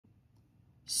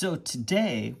So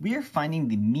today we are finding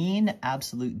the mean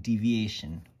absolute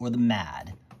deviation, or the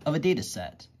MAD, of a data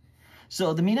set.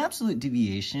 So the mean absolute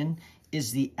deviation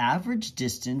is the average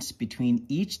distance between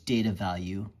each data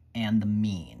value and the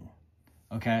mean.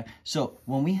 Okay, so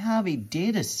when we have a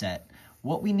data set,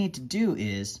 what we need to do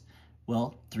is,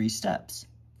 well, 3 steps.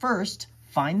 First,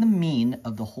 find the mean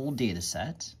of the whole data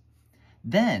set.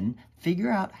 Then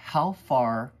figure out how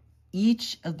far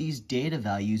each of these data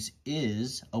values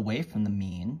is away from the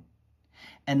mean,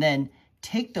 and then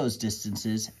take those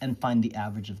distances and find the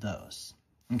average of those.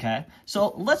 Okay,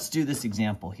 so let's do this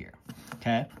example here.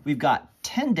 Okay, we've got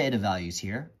 10 data values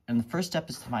here, and the first step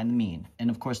is to find the mean. And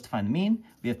of course, to find the mean,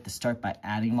 we have to start by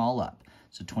adding them all up.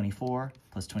 So 24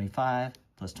 plus 25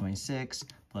 plus 26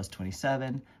 plus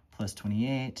 27 plus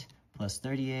 28 plus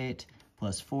 38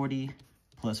 plus 40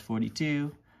 plus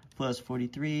 42 plus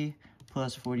 43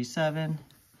 plus 47.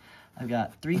 I've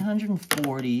got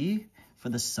 340 for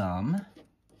the sum.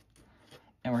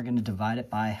 And we're going to divide it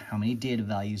by how many data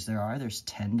values there are. There's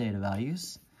 10 data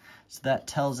values. So that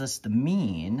tells us the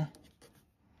mean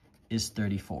is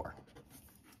 34.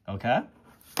 Okay?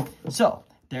 So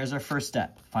there's our first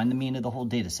step. Find the mean of the whole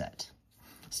data set.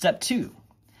 Step 2,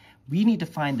 we need to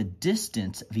find the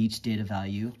distance of each data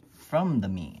value from the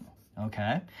mean.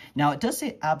 Okay? Now it does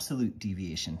say absolute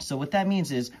deviation. So what that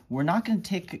means is we're not going to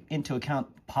take into account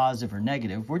positive or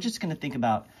negative. We're just going to think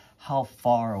about how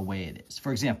far away it is.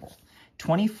 For example,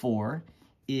 24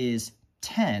 is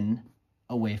 10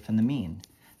 away from the mean.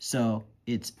 So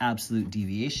its absolute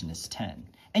deviation is 10.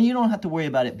 And you don't have to worry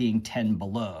about it being 10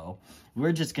 below.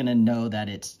 We're just going to know that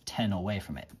it's 10 away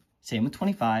from it. Same with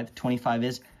 25. 25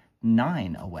 is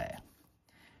 9 away.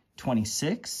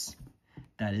 26,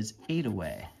 that is 8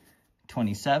 away.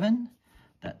 27,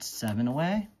 that's 7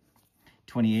 away.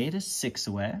 28 is 6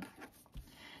 away.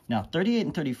 Now 38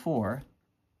 and 34,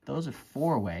 those are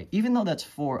 4 away. Even though that's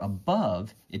 4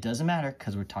 above, it doesn't matter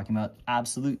because we're talking about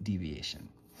absolute deviation.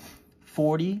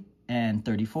 40 and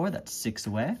 34, that's 6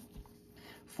 away.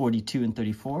 42 and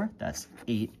 34, that's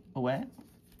 8 away.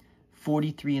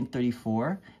 43 and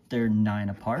 34, they're 9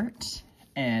 apart.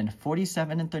 And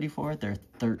 47 and 34, they're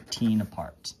 13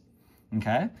 apart.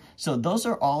 Okay, so those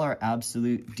are all our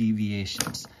absolute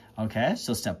deviations. Okay,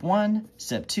 so step 1,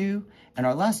 step 2, and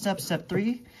our last step, step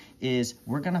 3, is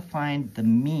we're going to find the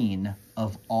mean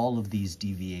of all of these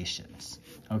deviations.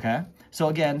 Okay, so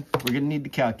again, we're going to need the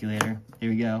calculator. Here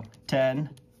we go. 10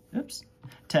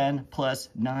 plus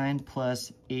 9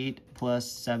 plus 8 plus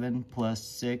 7 plus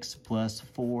 6 plus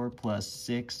 4 plus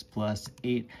 6 plus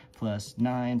 8 plus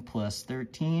 9 plus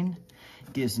 13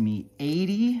 gives me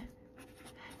 80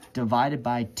 divided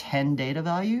by 10 data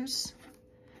values.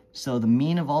 So the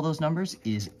mean of all those numbers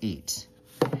is 8.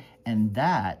 And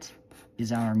that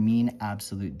is our mean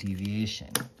absolute deviation.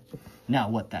 Now,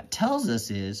 what that tells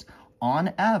us is,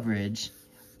 on average,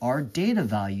 our data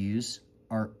values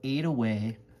are 8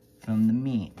 away from the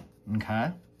mean,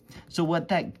 okay? So what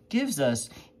that gives us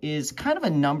is kind of a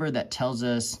number that tells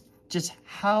us just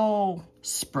how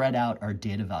spread out our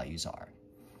data values are,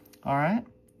 all right?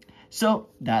 So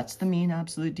that's the mean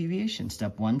absolute deviation.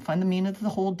 Step 1, find the mean of the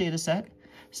whole data set.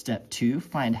 Step 2,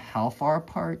 find how far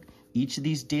apart each of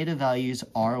these data values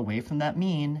are away from that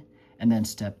mean. And then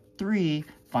step 3,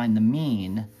 find the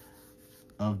mean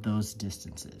of those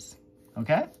distances.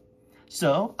 Okay?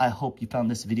 So I hope you found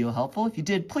this video helpful. If you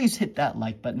did, please hit that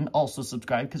like button. Also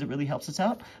subscribe because it really helps us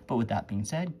out. But with that being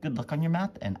said, good luck on your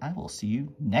math, and I will see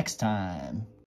you next time.